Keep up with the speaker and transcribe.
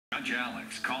Judge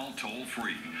Alex. Call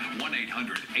toll-free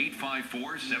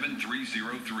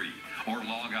 1-800-854-7303 or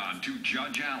log on to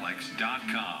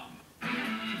judgealex.com.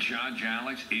 Judge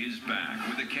Alex is back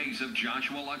with a case of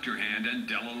Joshua Luchterhand and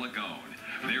Della Lagone.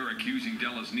 They're accusing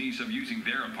Della's niece of using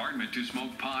their apartment to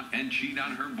smoke pot and cheat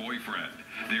on her boyfriend.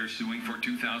 They're suing for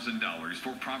 $2,000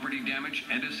 for property damage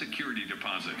and a security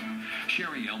deposit.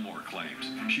 Sherry Elmore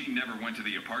claims she never went to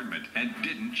the apartment and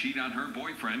didn't cheat on her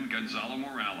boyfriend, Gonzalo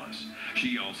Morales.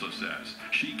 She also says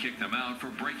she kicked them out for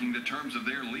breaking the terms of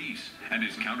their lease and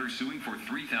is countersuing for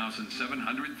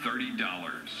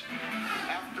 $3,730.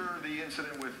 After the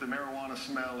incident with the marijuana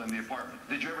smell in the apartment,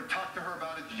 did you ever talk to her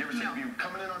about it? Did you ever say, you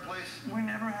coming in our place? We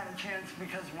never had a chance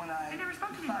because when I never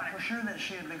spoke to me thought about for sure that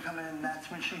she had been coming in, that's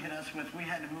when she hit us with, we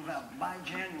had to move out by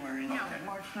January, and that was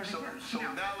March 31st. So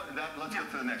now let's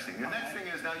get to the next thing. The next thing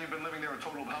is now you've been living there a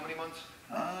total of how many months?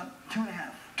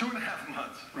 2.5. 2.5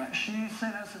 months. Right. She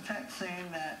sent us a text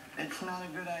saying that it's not a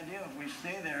good idea if we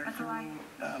stay there through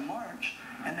March,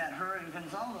 and that her and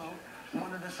Gonzalo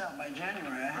wanted us out by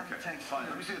January. I have the text. Fine.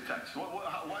 Let me see the text.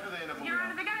 Why do they end up moving Your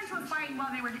Honor, they got into a fight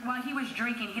while he was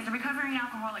drinking. He's a recovering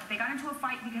alcoholic. They got into a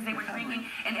fight because they were drinking,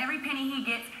 and every penny he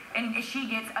gets and she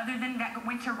gets, other than that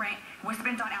winter rent, was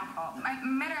spent on alcohol. I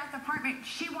met her at the apartment.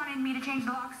 She wanted me to change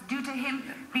the locks due to him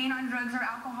being on drugs or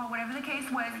alcohol, whatever the case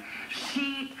was.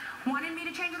 She wanted me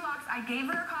to change the locks. I gave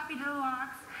her a copy to the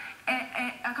locks,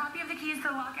 a copy of the keys to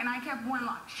the lock, and I kept one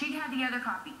lock. She had the other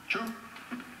copy. True.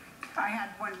 I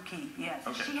had one key, yes.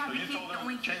 Okay, she had so the you key, told the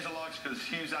only him to change the locks because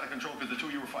he was out of control because the two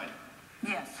of you were fighting?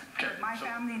 Yes. Okay, My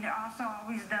family also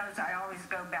always does. I always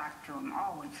go back to him,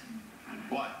 always.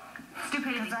 Why?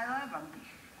 Stupidity. Because I love him.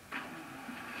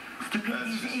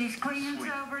 He's clean and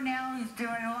sober now. He's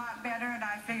doing a lot better, and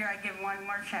I figure I'd give him one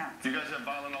more chance. You guys have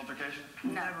violent altercations?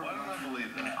 Never. Why don't I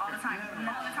believe that? All the time.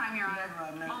 All the time, Your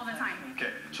Honor. All the time.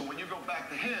 Okay, so when you go back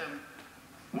to him,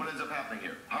 what ends up happening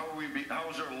here? How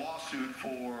is there a lawsuit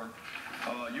for,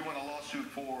 you want a lawsuit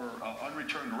for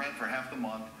unreturned rent for half the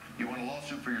month, you want a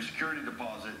lawsuit for your security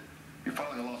deposit, you're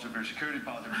filing a lawsuit for your security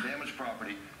deposit for damaged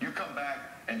property, you come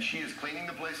back and she is cleaning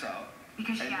the place out,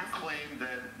 because she and you claim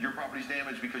that your property's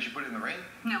damaged because you put it in the rain?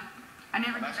 No. I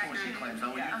never did that's what she claims,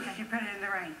 not what you did. She put it in the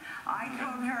rain. I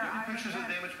told her. Do you have any pictures of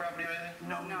damaged property or anything?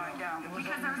 No, I don't.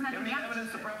 Because there was nothing Do you have any damaged.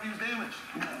 evidence the property was damaged?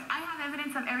 I have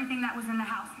evidence of everything that was in the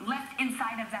house, left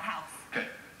inside of the house. Okay.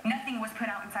 Nothing was put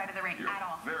out inside of the rain at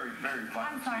all. Very, very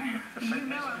violent. I'm sorry. You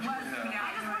know it was.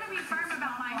 I just want to be firm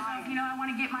about myself. You know, I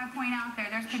want to get my point out there.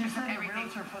 There's pictures of everything.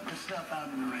 The realtor put the stuff out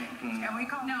in the rain. And we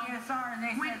called PSR, and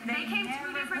they said they came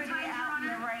two different times,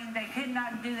 Your Honor. They could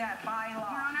not do that by law.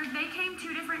 Your Honor, they came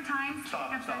two different times. Stop.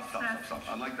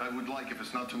 I would like, if it's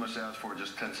not too much to ask for,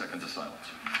 just 10 seconds of silence.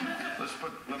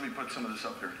 Let me put some of this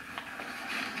up here.